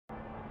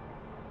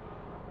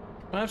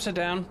Upside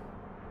down.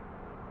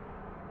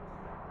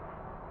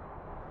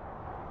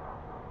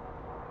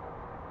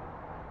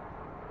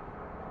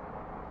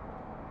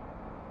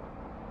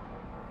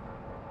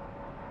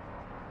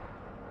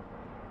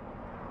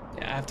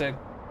 Yeah, I have to...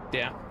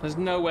 Yeah, there's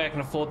no way I can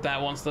afford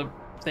that once the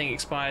thing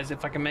expires.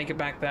 If I can make it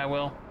back there, I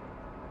will.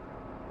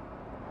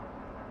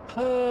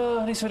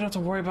 At least I don't have to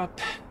worry about...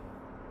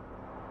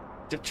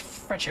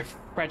 Friendship.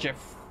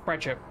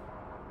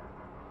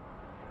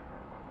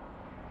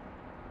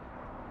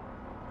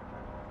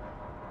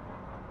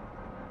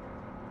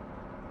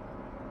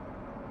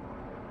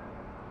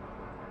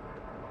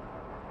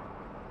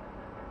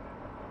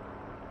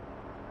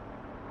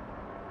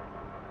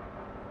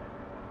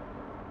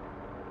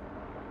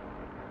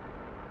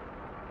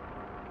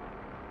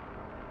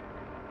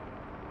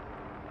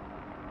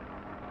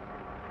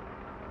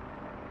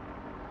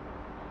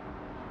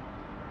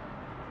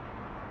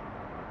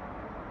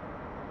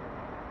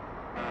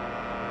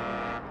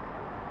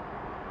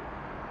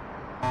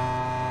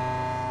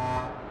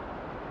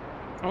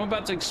 'em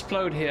about to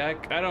explode here.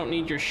 I don't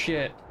need your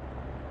shit.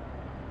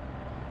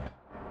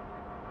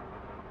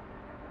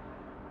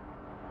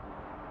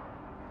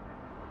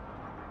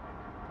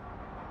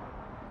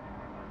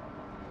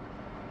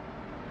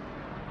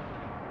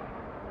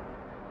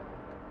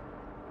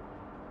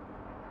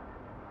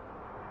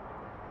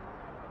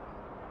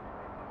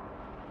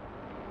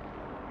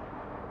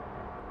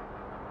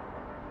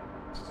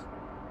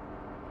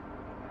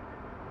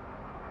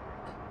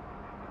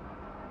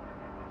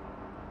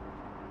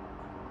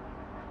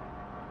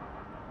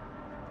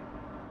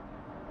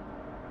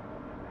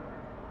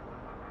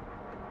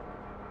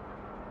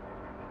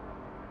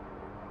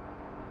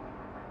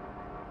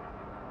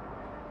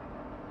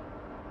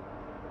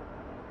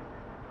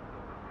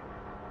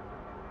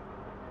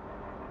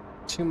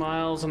 Two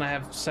miles, and I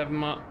have 3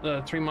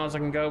 miles I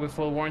can go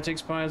before the warranty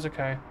expires.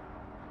 Okay,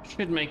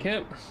 should make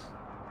it.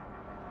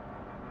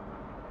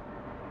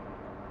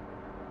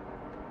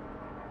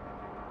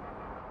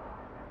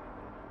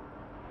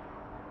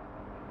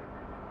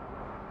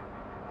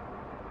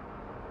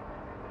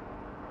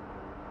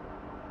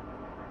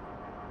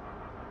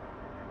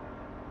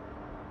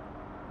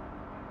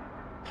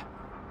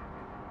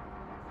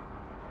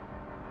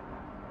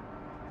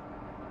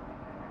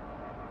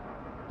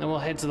 Then we'll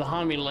head to the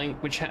Harmony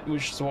Link, which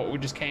is what we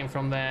just came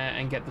from there,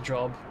 and get the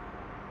job.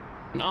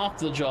 And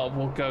after the job,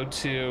 we'll go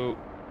to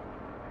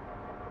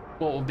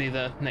what will be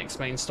the next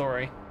main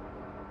story.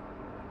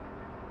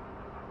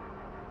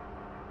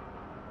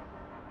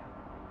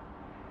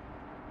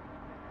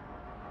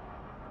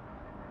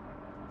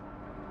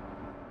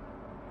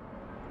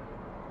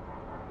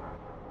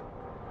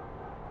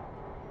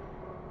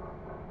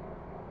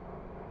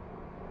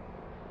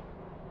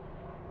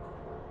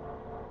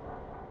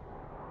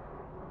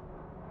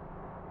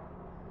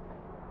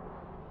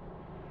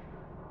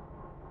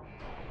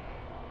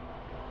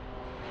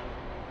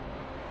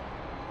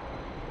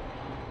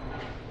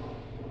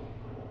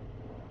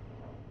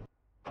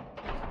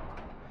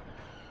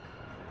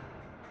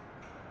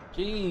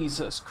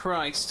 Jesus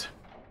Christ.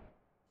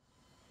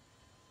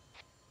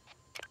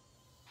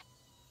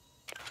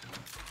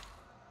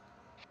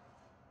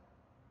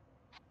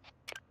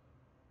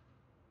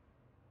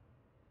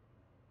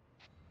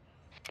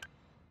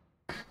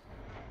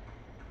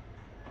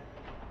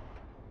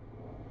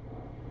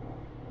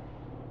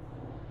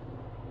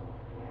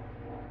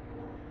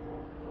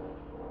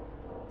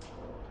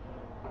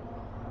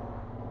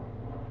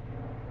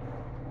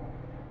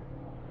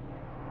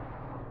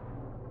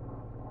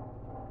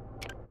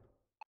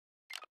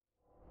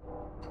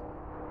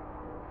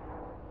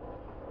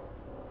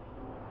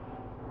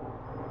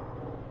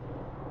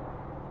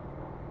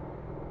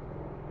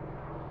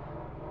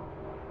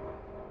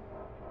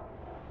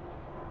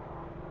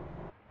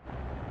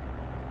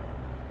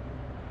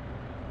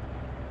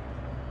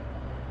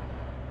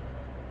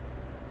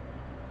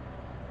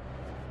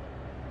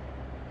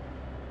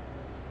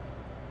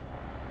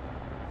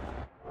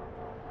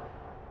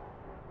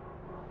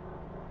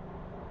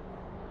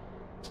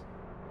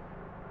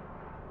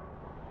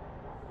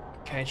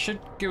 Okay, it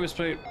should give us...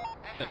 This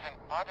is an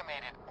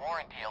automated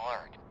warranty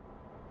alert.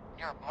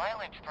 Your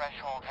mileage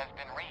threshold has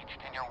been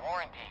reached and your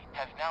warranty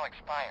has now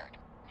expired.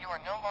 You are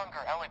no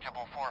longer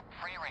eligible for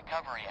free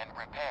recovery and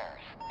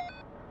repairs.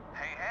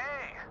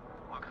 Hey!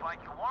 Looks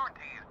like your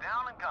warranty is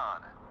down and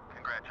gone.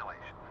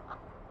 Congratulations.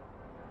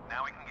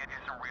 Now we can get you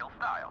some real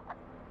style.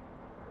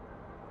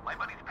 My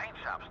buddy's paint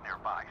shop's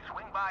nearby.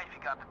 Swing by if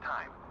you got the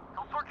time.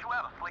 He'll sort you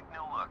out a slick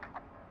new look.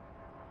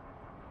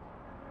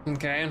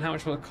 Okay, and how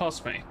much will it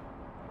cost me?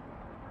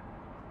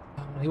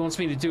 He wants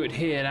me to do it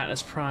here at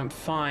Atlas Prime.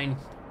 Fine.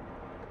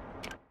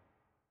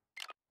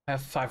 I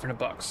have 500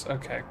 bucks.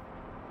 Okay.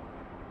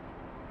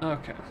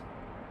 Okay.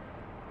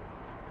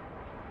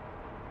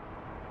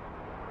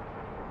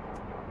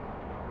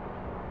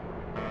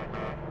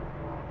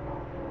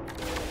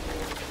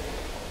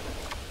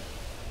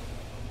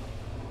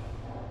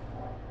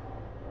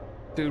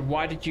 Dude,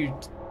 why did you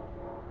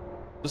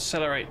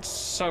accelerate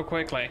so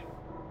quickly?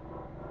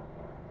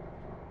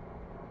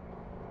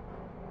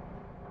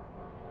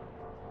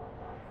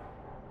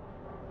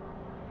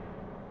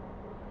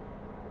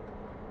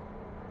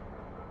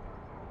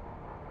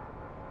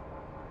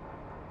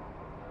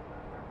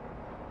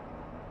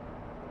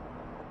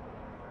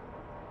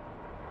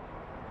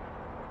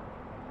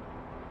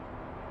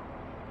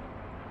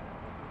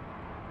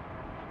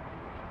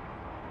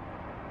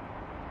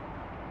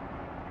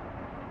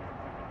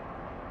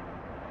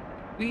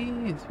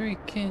 We three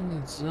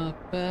kids of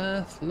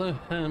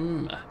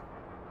Bethlehem.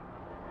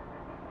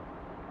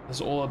 That's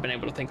all I've been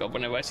able to think of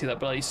whenever I see that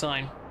bloody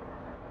sign.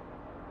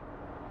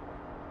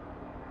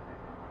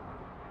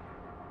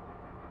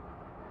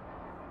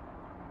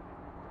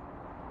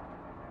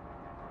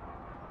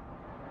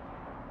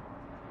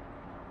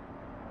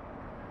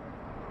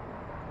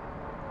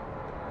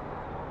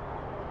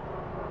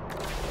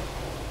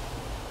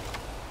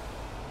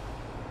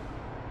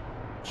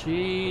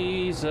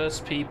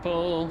 Jesus,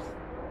 people.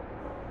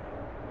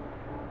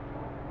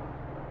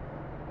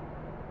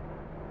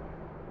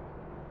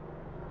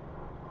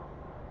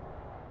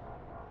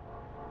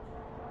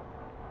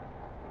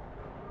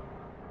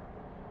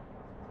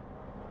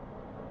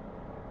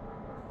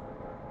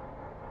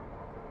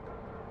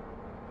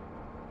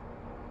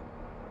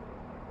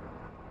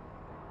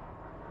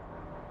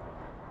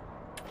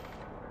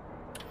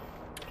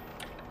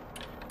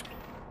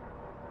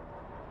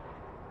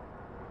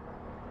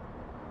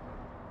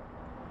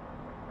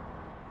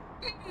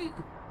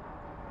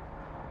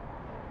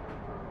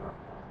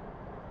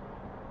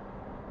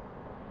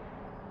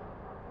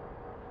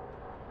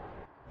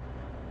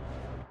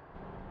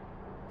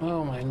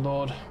 Oh my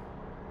lord.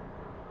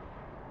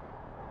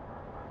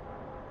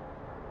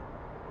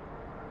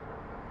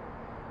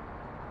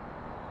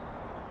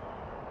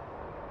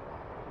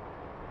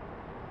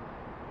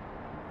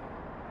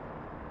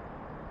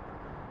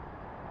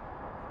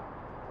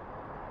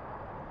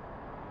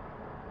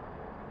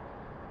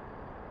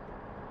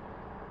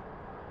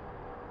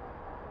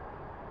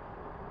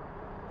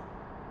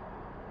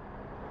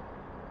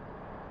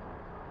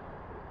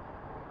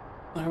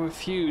 I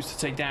refuse to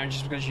take damage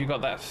just because you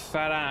got that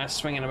fat ass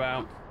swinging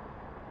about.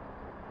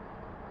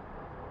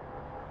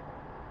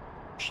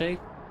 Shake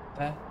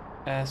that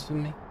ass for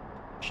me.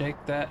 Shake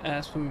that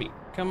ass for me.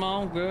 Come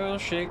on, girl,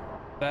 shake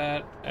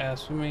that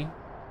ass for me.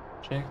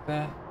 Shake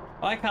that.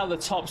 I like how the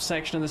top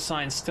section of the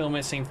sign's still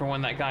missing from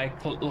when that guy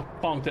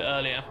bonked it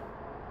earlier.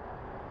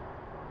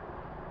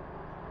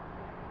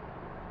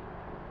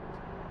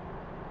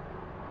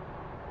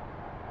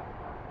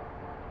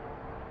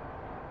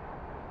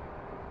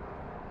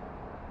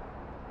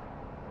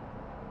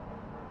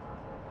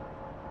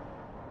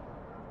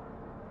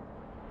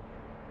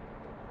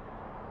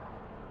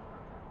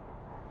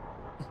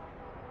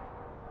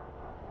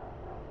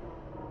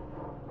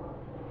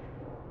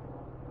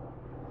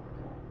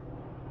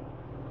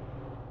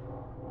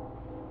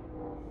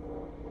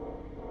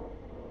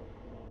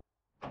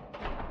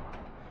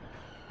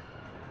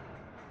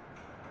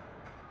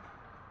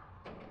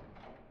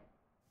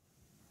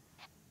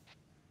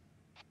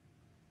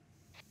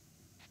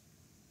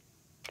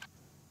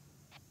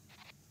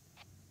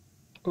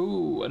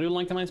 Ooh, I do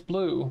like a nice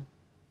blue.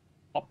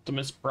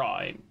 Optimus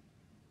Prime.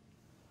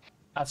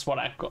 That's what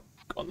I got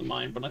in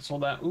mind when I saw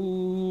that.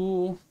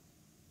 Ooh.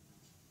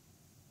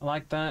 I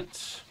like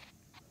that.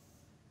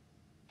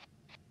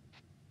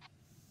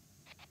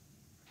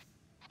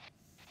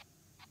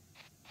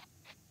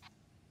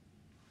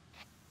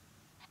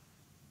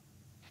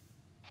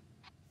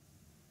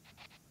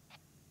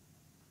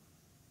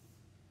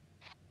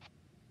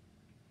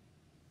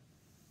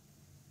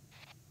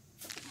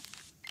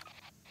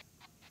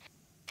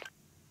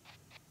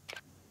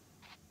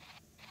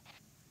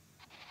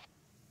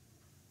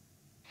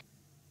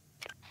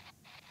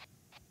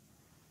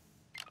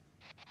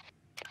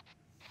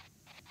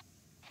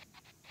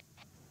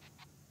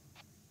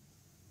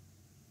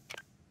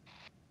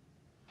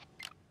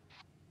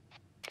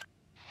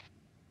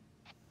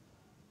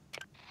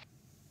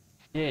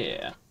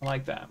 Yeah, I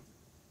like that.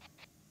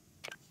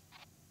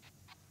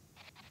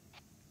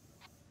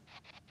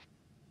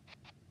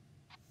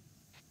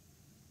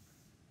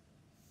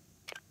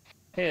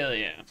 Hell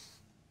yeah.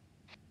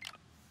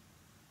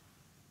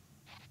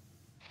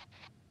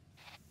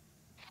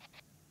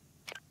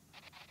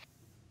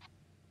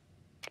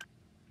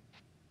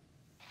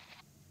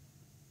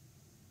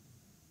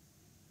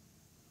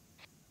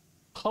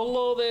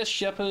 Hello there,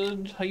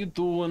 Shepard. How you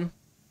doing?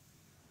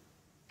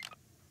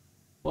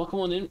 Welcome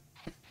on in.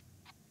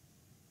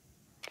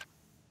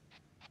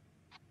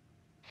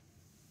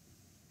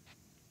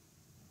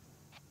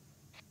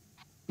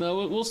 No,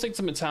 we'll stick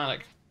to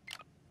metallic.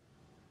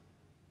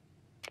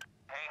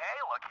 Hey,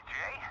 Lucky J.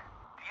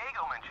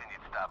 Diego mentioned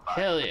you'd stop by.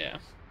 Hell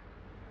yeah.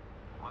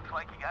 Looks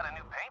like you got a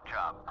new paint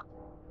job.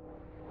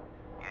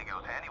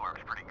 Diego's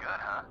handiwork's pretty good,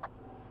 huh?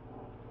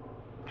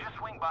 Just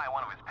swing by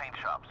one of his paint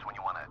shops when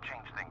you want to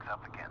change things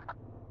up again.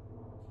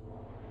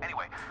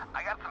 Anyway, I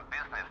got some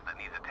business that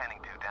needs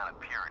attending to down at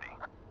Purity.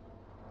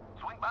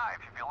 Swing by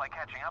if you feel like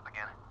catching up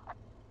again.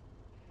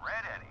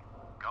 Red Eddie,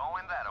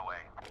 going that away.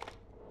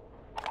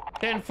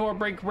 10-4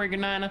 breaker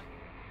 9.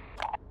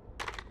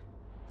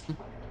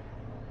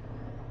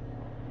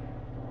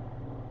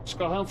 Just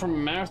got home from a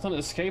marathon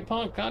at skate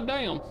park. God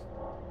damn.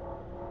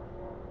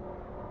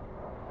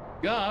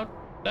 God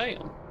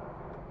damn.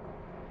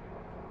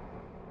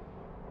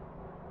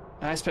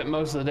 I spent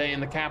most of the day in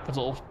the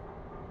capital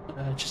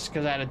just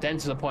because I had a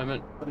dentist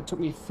appointment, but it took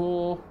me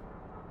forever.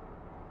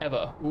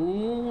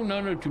 Ooh,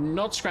 no, do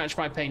not scratch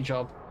my paint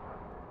job.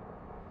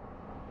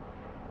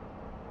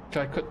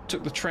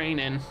 Took the train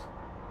in.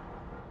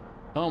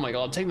 Oh my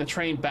god, taking the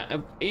train back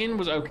in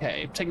was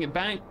okay. Taking it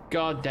back,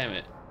 god damn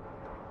it.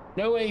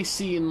 No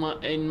AC in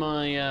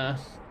my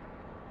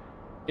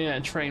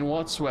train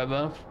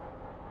whatsoever.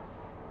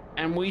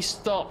 And we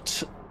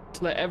stopped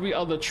to let every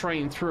other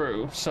train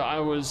through, so I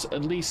was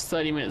at least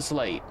 30 minutes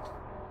late.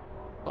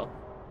 Well,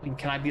 I mean,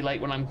 can I be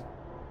late when I'm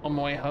on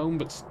my way home?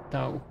 But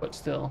no, but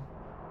still.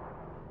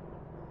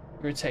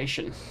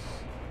 Irritation.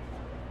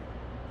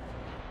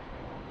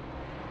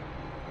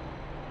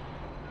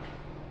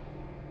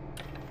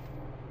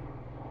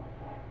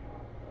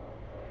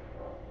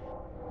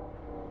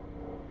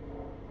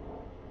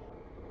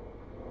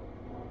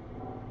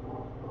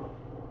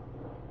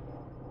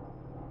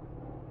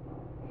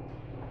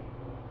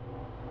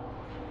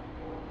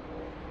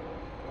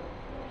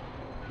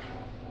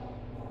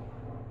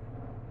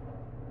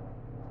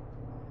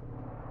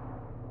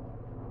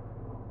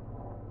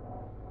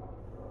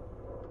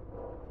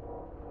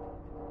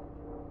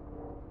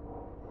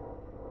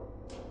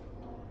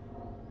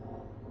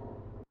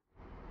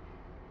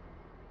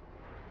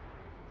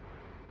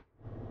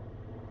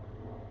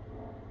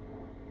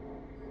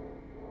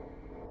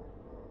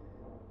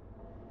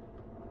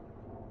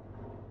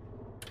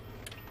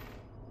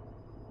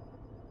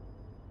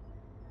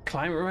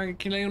 Climate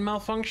regulator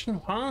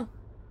malfunction, huh?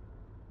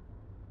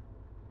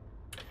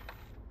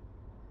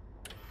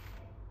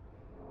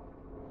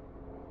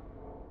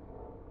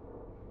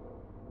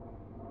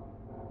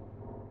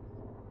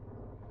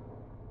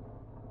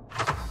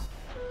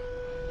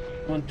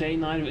 On day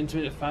 9 of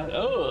intermittent fast.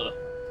 Oh,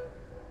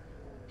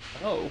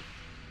 oh,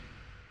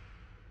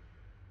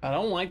 I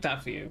don't like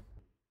that for you.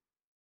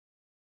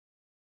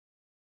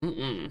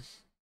 Mm-mm.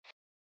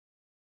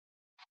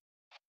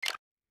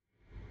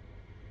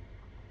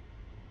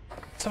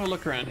 Let's have a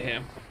look around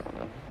here.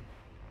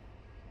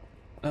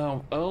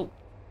 Oh.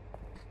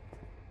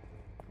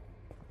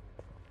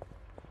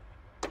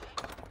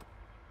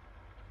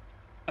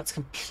 That's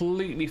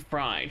completely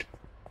fried.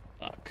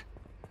 Fuck.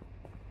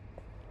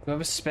 Do I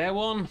have a spare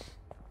one?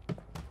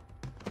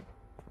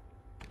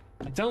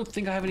 I don't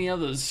think I have any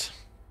others.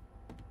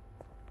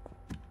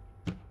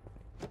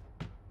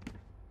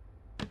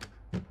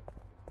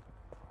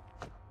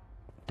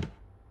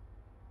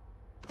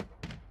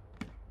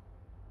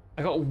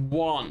 I got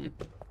one.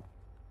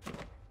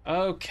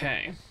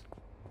 Okay.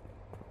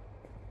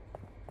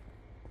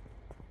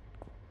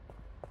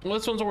 Well,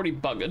 this one's already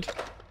buggered.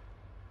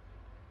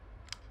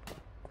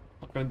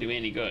 Not gonna do me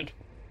any good.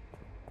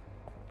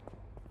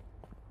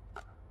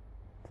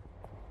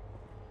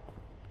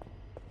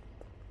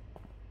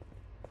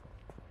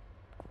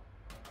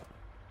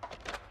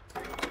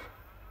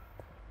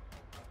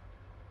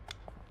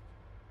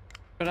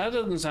 But that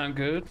doesn't sound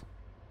good.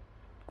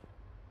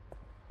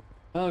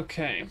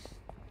 Okay.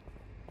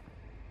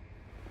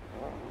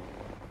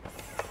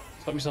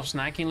 Stop myself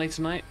snacking late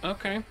tonight.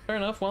 Okay, fair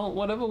enough. Well,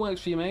 whatever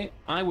works for you, mate.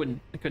 I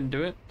couldn't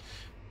do it.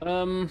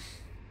 Hang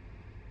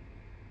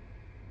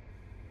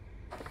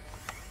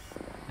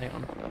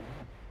on.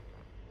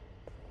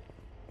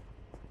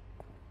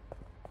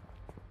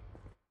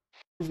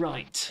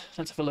 Right,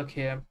 let's have a look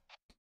here.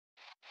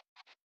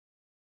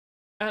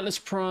 Atlas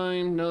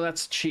Prime, no,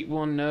 that's a cheap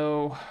one,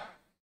 no.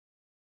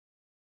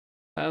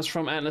 That was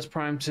from Atlas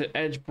Prime to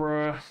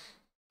Edgeborough.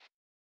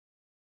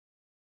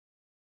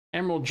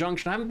 Emerald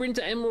Junction. I haven't been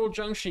to Emerald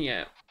Junction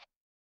yet.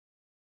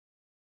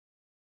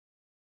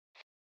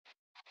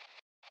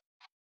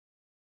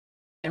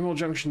 Emerald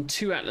Junction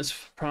to Atlas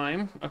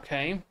Prime.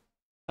 Okay.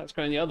 That's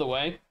going the other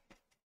way.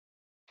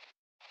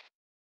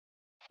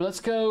 Let's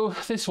go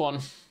this one.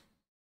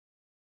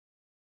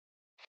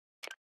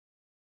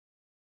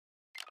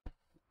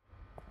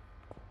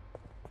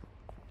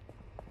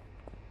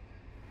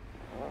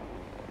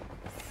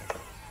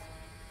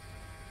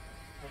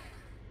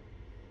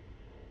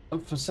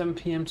 Up from 7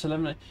 PM to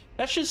 11.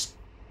 That's just,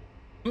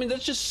 I mean,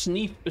 that's just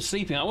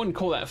sleeping. I wouldn't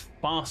call that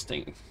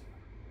fasting.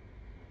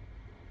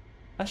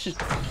 That's just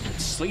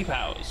sleep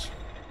hours.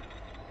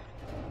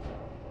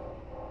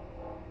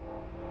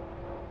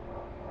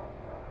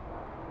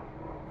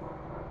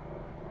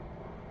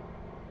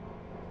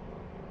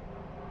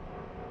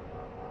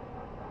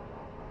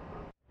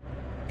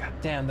 God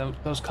damn,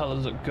 those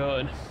colors look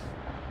good.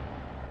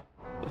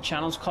 The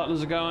channel's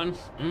colors are going.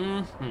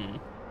 Mm-hmm.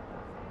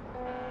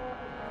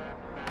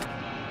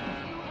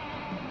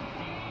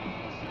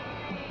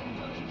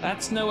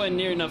 That's nowhere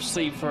near enough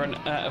sleep for an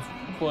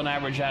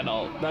average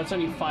adult. That's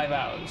only 5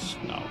 hours.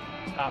 No,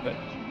 stop it.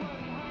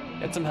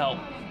 Get some help.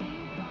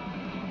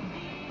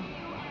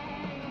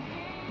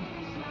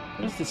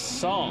 What is this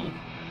song?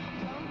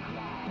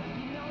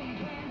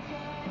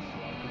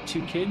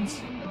 2 kids?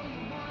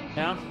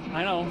 Yeah,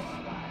 I know.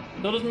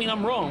 That doesn't mean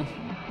I'm wrong.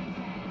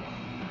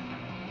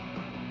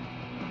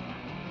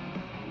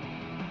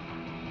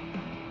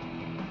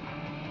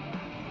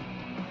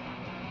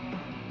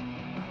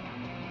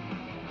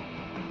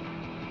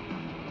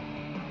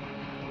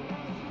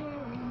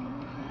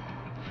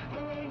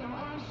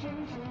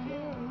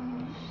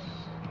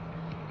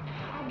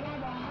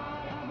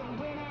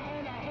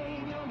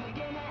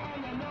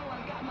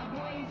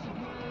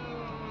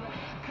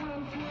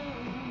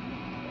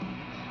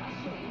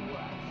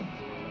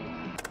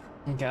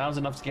 Okay, that was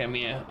enough to get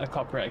me a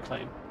copyright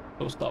claim.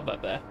 We'll stop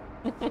that there.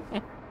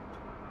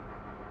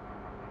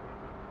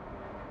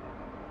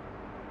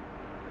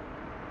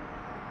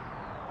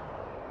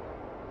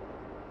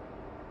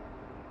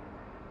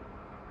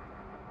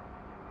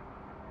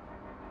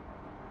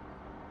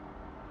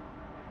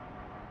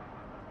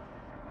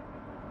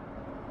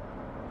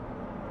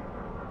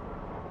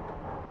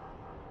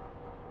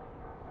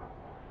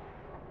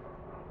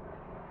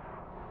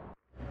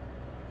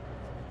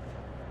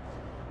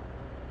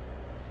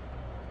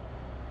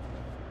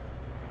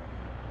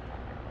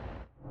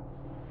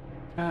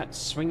 Alright,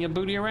 swing your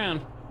booty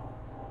around.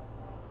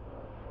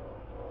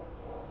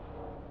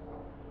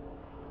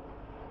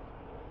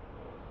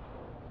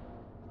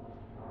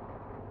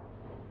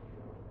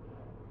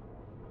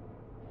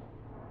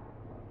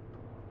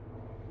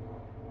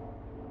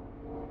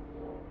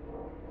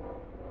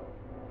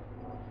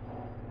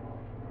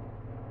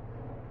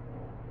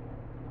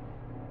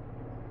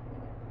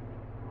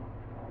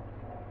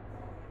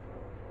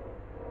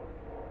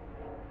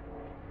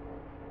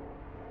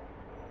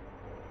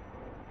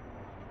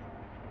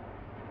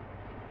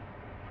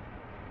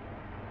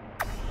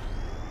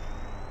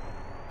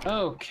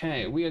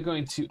 Okay, we are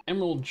going to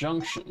Emerald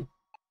Junction,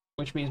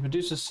 which means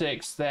Medusa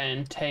 6,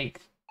 then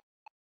take...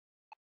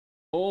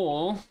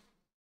 Or...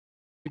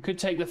 we could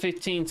take the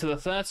 15 to the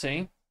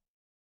 30.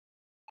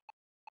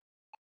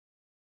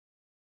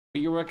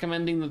 But you're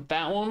recommending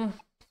that one?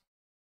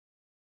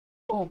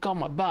 Oh god,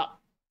 my butt.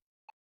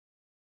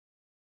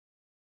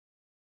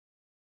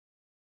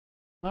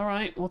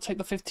 Alright, we'll take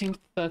the 15 to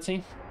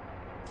 30.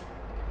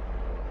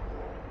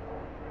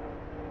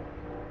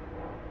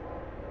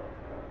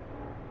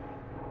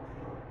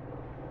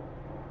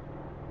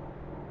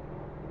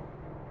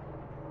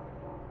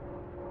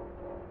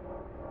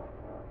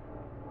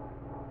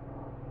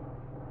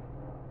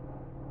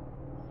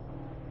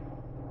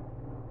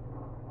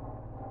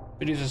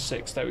 Medusa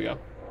 6, there we go.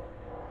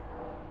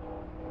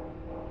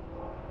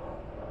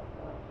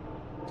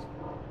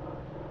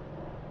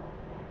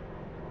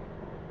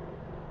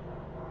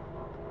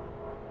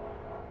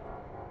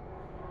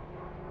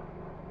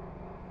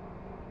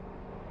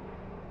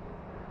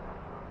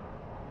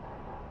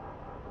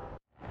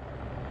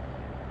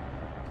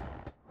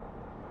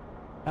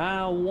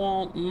 I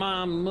want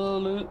my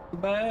mullet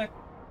back,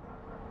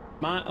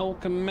 my old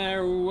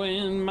Camaro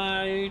and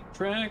my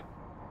 8-track.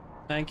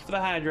 Thank you for the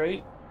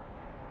hydrate.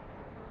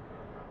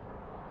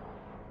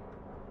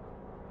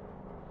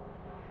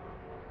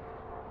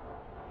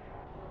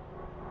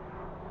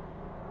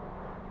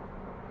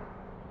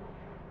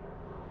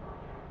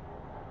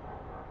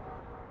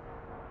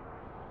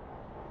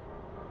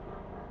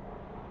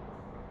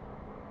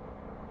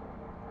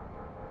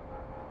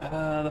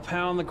 The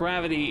power on the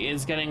gravity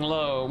is getting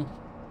low.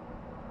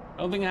 I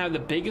don't think it had the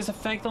biggest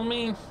effect on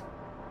me,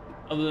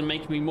 other than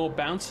making me more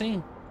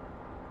bouncy.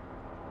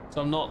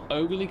 So I'm not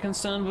overly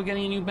concerned with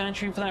getting a new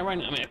battery for that right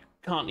now. I mean,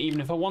 I can't even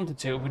if I wanted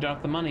to, if we don't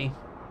have the money.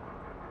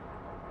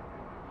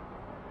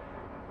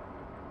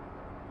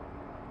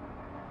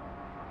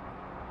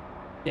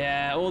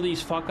 Yeah, all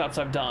these fuck-ups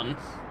I've done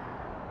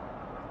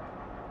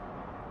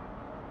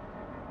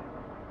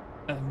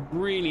have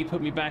really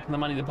put me back in the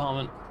money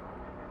department.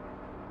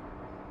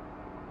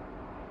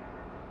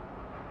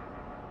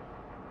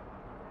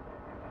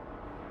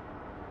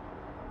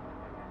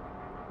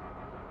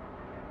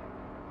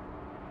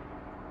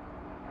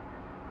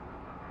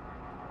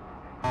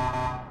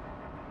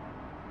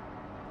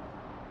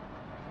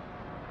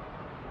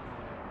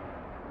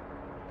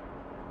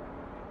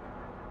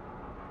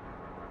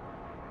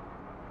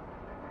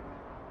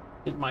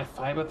 Did my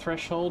fiber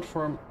threshold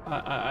for...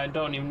 I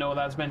don't even know what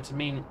that's meant to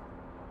mean.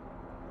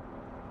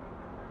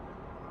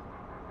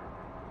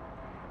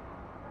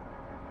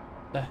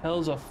 The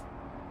hell's a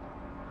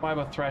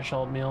fiber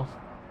threshold meal?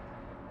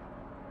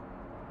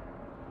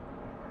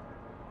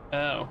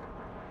 Oh.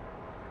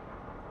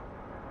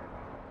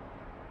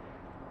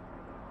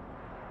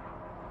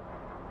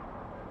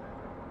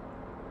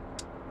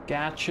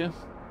 Gotcha.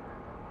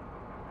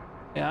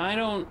 Yeah, I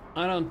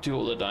don't do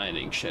all the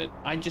dieting shit.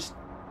 I just...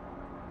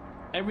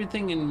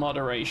 everything in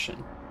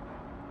moderation.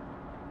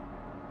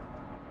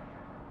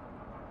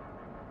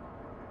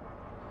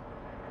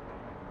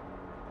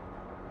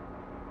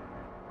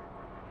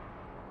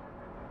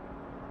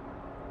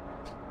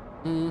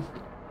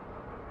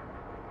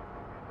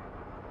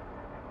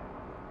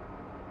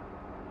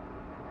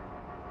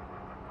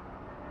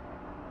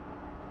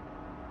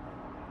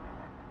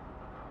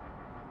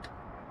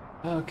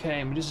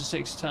 Okay, Medusa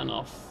 6 turn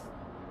off.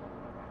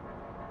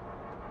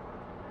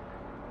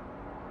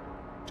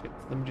 Let's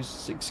get to the Medusa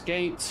 6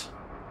 gate.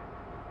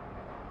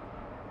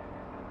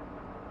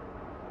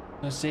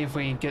 Let's see if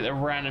we can get a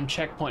random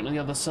checkpoint on the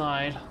other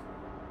side.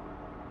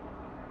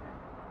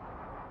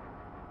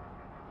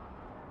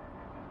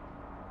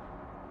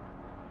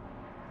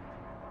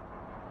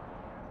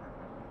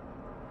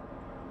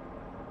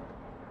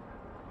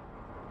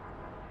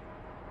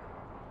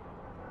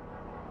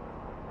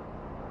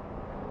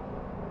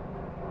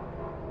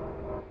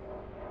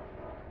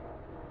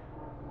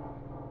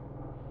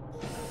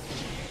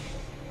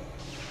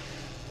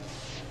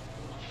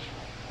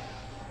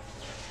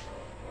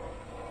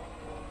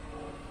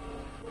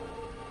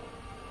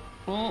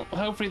 Well,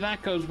 hopefully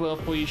that goes well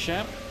for you,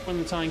 Shep, when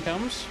the time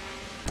comes.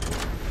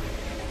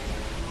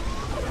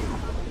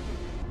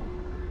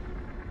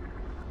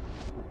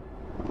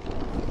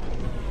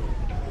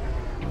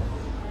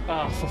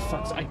 Oh, for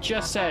fuck's sake. I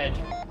just said.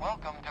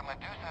 Welcome to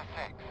Medusa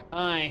 6.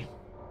 Hi.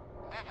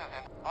 This is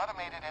an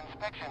automated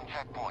inspection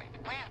checkpoint.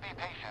 Please be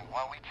patient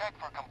while we check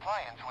for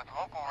compliance with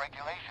local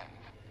regulations.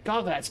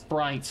 God, that's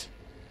bright.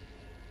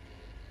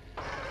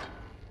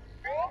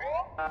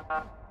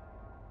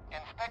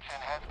 Inspection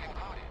has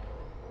concluded.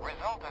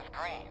 Result is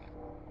green.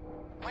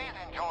 Please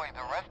enjoy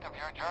the rest of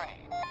your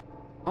journey.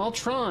 I'll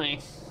try.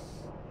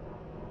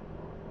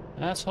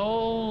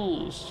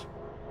 Assholes.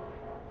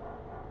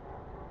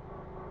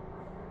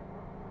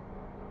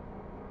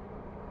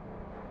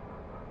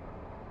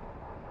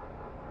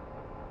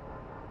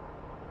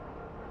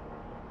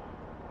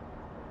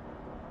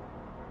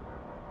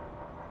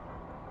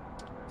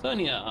 It's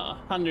only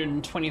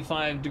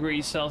 125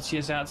 degrees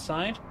Celsius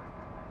outside.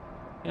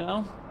 You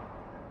know?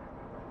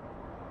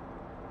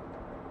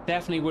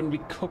 Definitely wouldn't be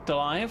cooked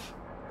alive.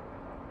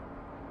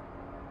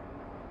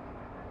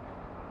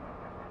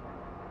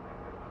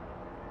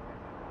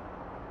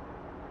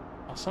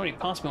 Oh, somebody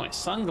passed me my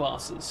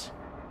sunglasses.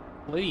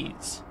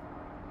 Please.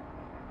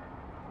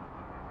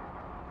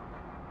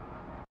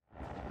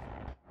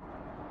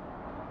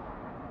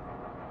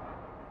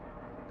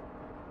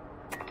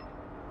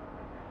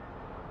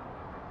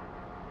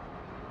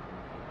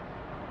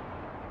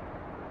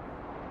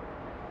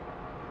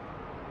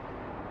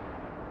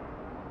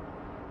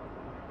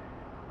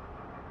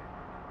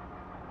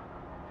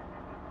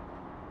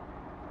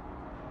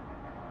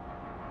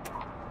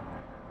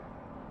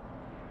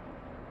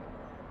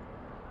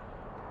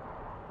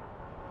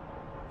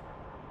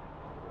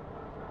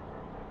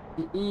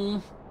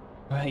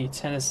 Hey,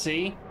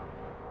 Tennessee.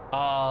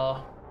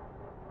 The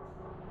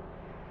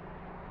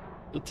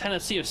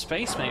Tennessee of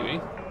space,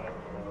 maybe.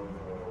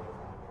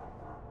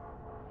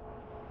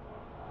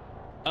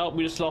 Oh,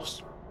 we just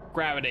lost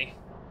gravity.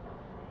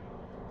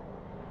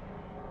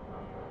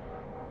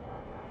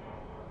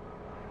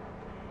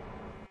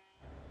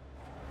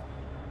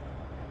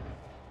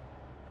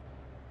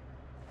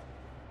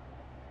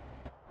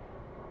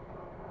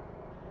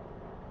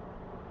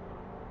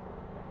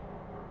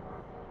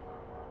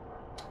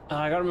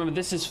 I gotta remember,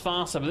 this is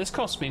faster, but this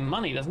costs me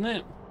money, doesn't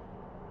it?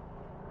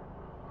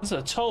 This is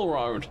a toll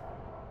road.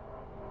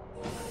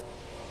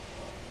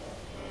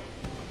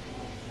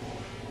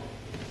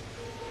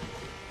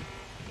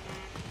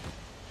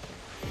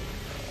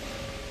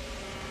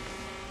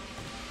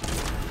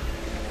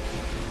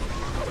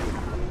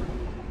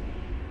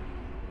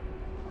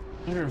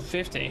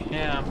 $150,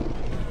 yeah.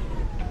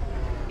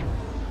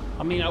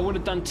 I mean, I would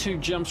have done 2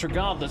 jumps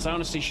regardless. I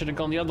honestly should have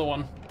gone the other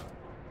one.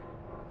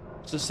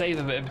 To save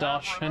a bit of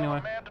dash,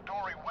 anyway.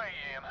 Mandatory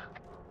weigh-in.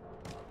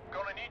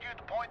 Gonna need you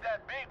to point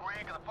that big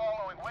rig at the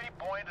following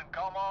waypoint and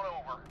come on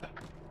over.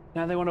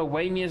 Now they want to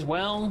weigh me as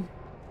well?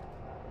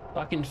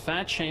 Fucking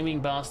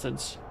fat-shaming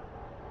bastards.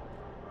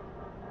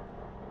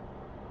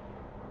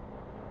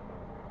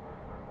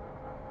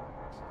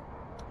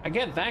 I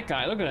get that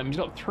guy, look at him, he's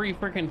got 3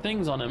 freaking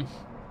things on him.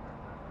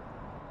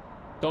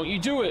 Don't you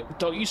do it!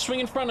 Don't you swing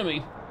in front of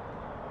me!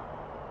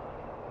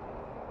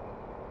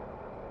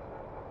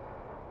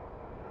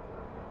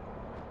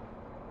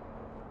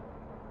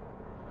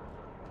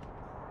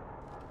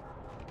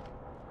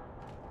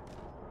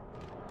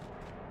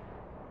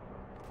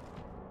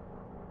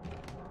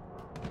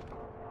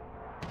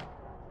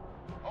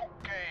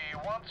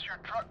 Once your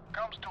truck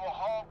comes to a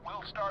halt,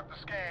 we'll start the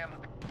scan.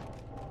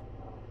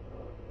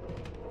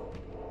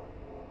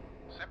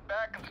 Sit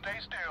back and stay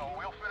still.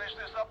 We'll finish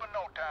this up in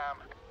no time.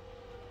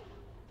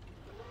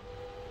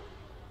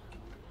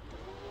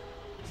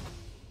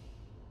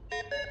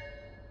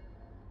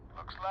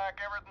 Looks like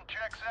everything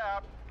checks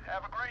out.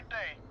 Have a great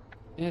day.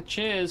 Yeah,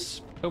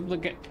 cheers. Open the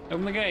gate.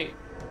 Open the gate.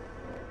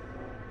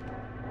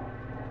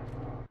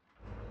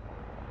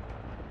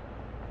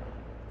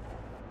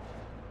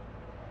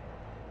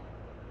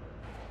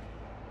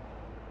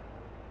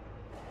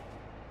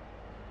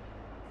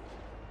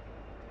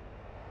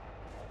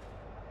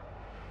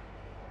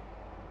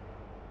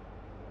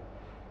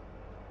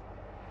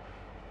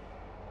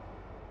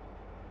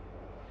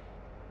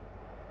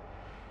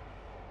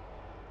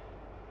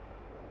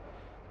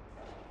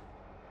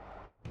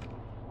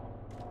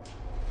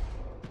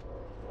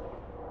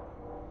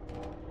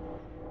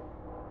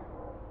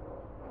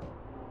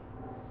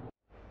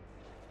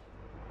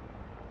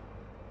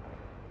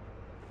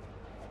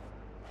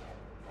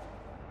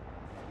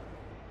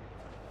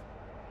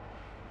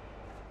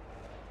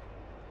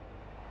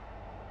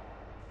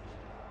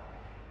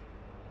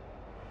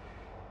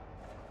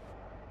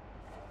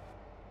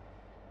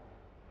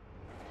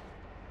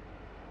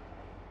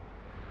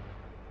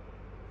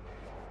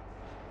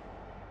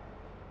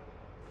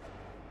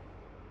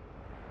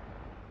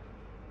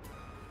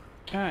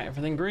 Alright,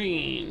 everything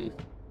green.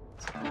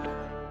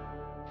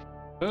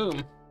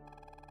 Boom.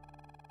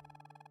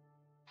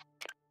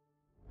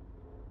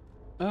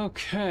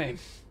 Okay.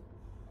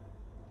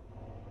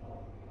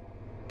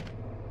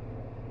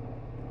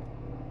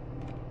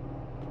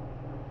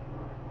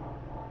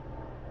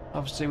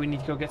 Obviously, we need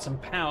to go get some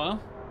power.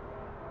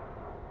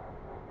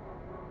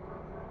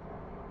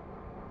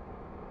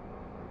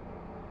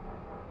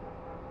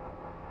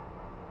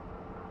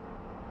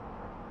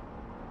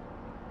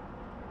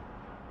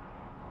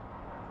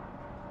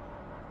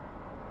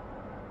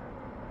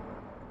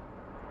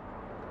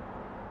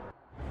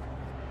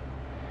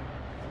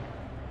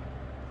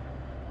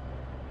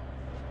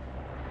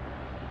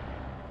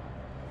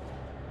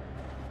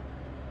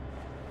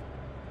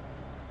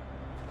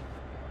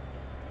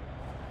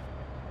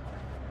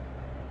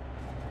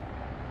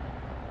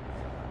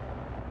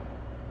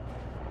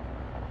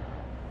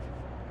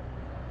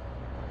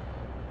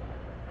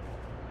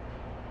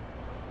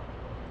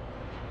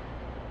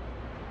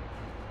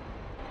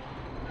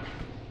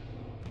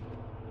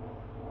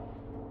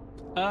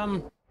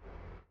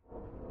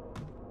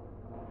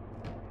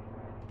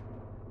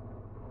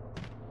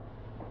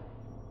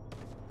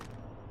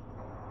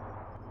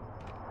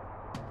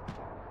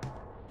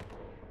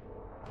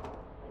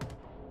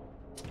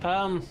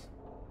 Um.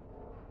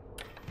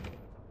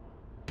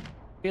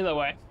 Either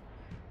way.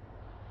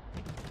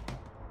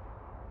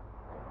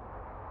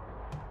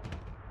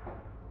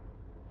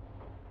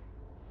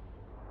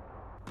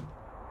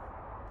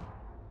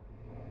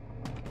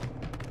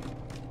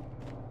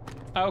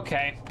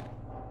 Okay.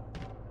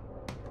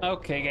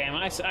 Okay, game.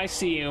 I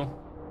see you.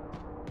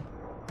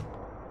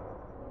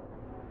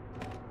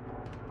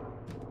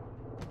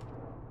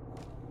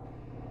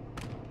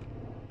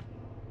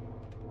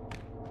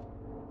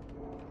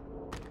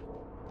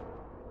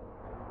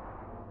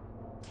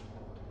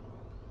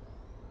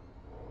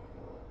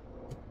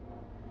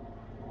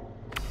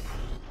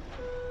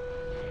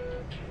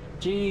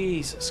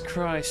 Jesus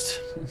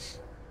Christ.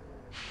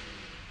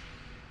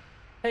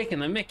 Taking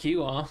the mick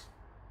you are.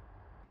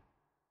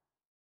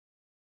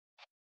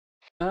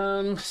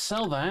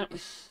 Sell that.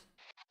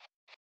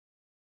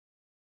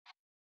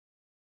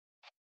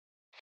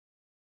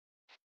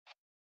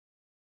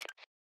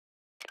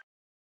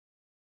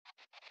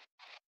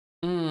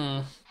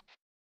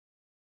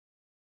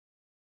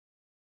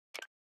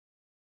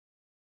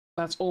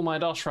 That's all my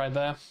DOS right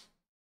there.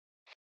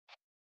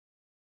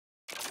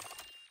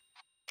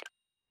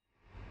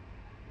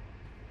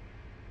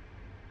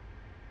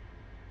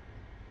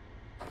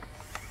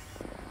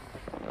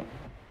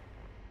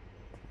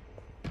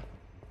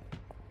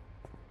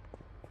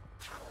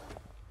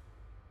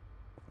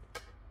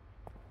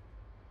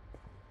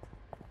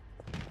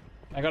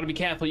 I gotta be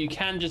careful. You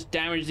can just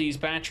damage these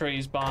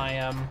batteries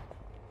by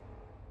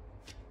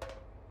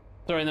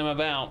throwing them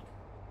about.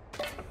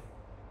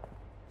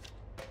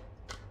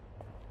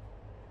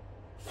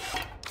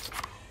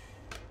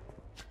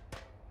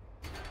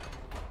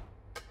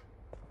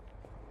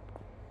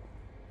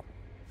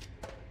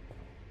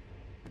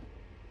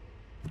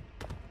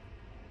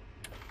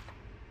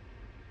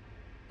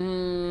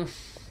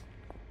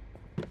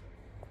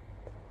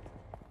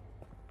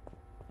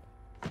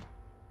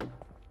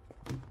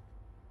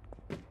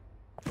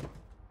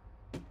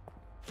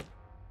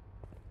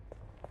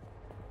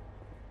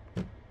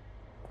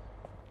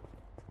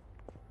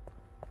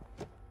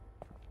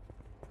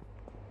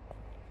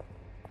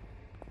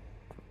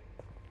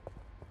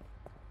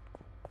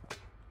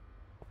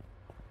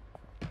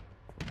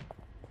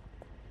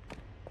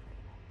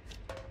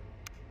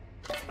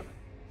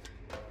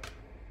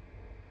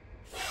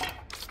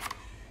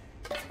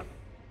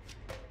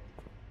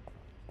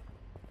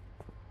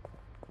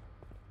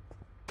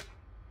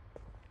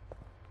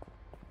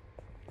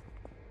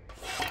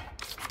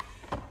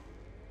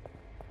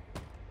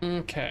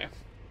 Okay.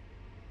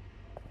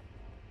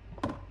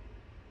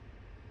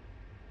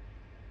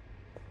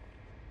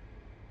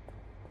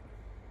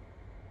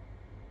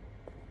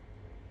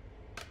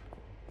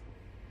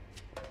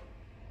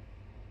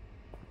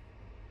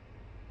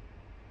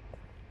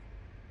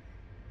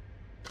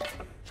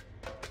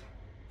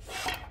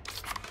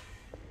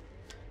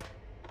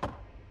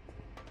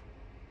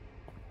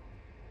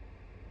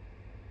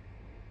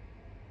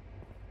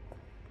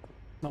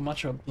 Not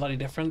much of a bloody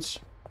difference.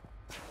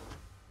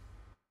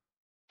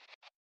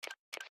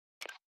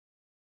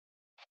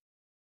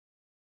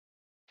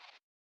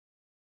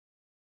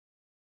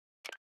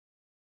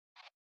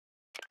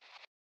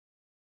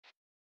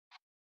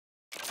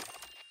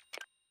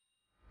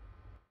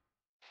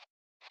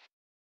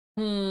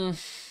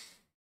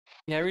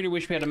 Yeah, I really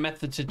wish we had a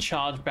method to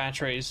charge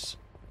batteries.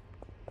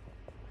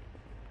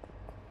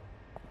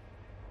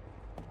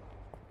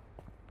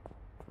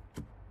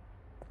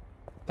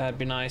 That'd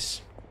be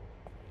nice.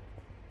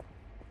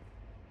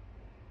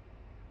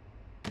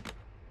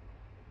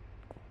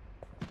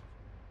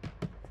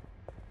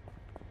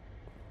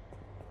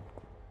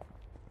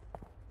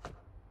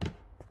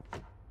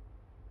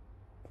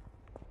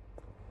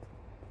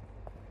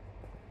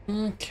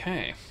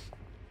 Okay.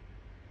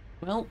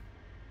 Well,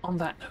 on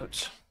that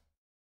note,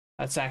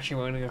 that's actually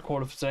what we're going to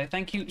call it for today.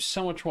 Thank you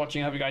so much for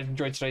watching. I hope you guys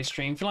enjoyed today's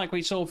stream. If you like what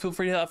you saw, feel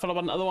free to hit that follow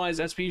button. Otherwise,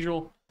 as per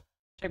usual,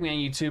 check me on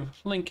YouTube.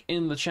 Link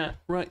in the chat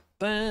right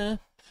there.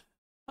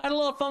 I had a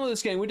lot of fun with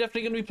this game. We're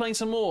definitely going to be playing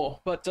some more,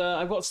 but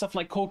I've got stuff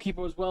like Core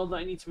Keeper as well that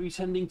I need to be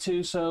tending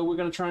to, so we're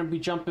going to try and be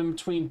jumping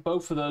between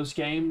both of those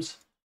games.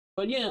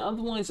 But yeah,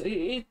 otherwise,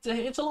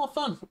 it's a lot of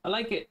fun. I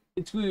like it.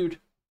 It's good.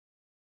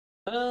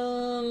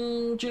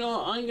 Do you know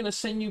what? I'm going to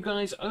send you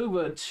guys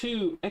over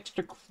to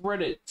Extra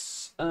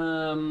Credits.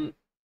 Yeah,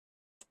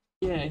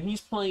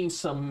 he's playing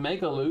some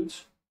Mega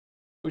Loot,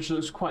 which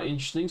looks quite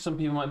interesting. Some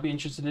people might be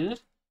interested in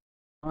it.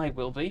 I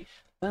will be.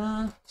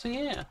 So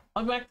yeah,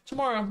 I'll be back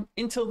tomorrow.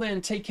 Until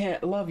then, take care,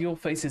 love your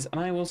faces,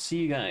 and I will see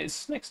you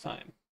guys next time.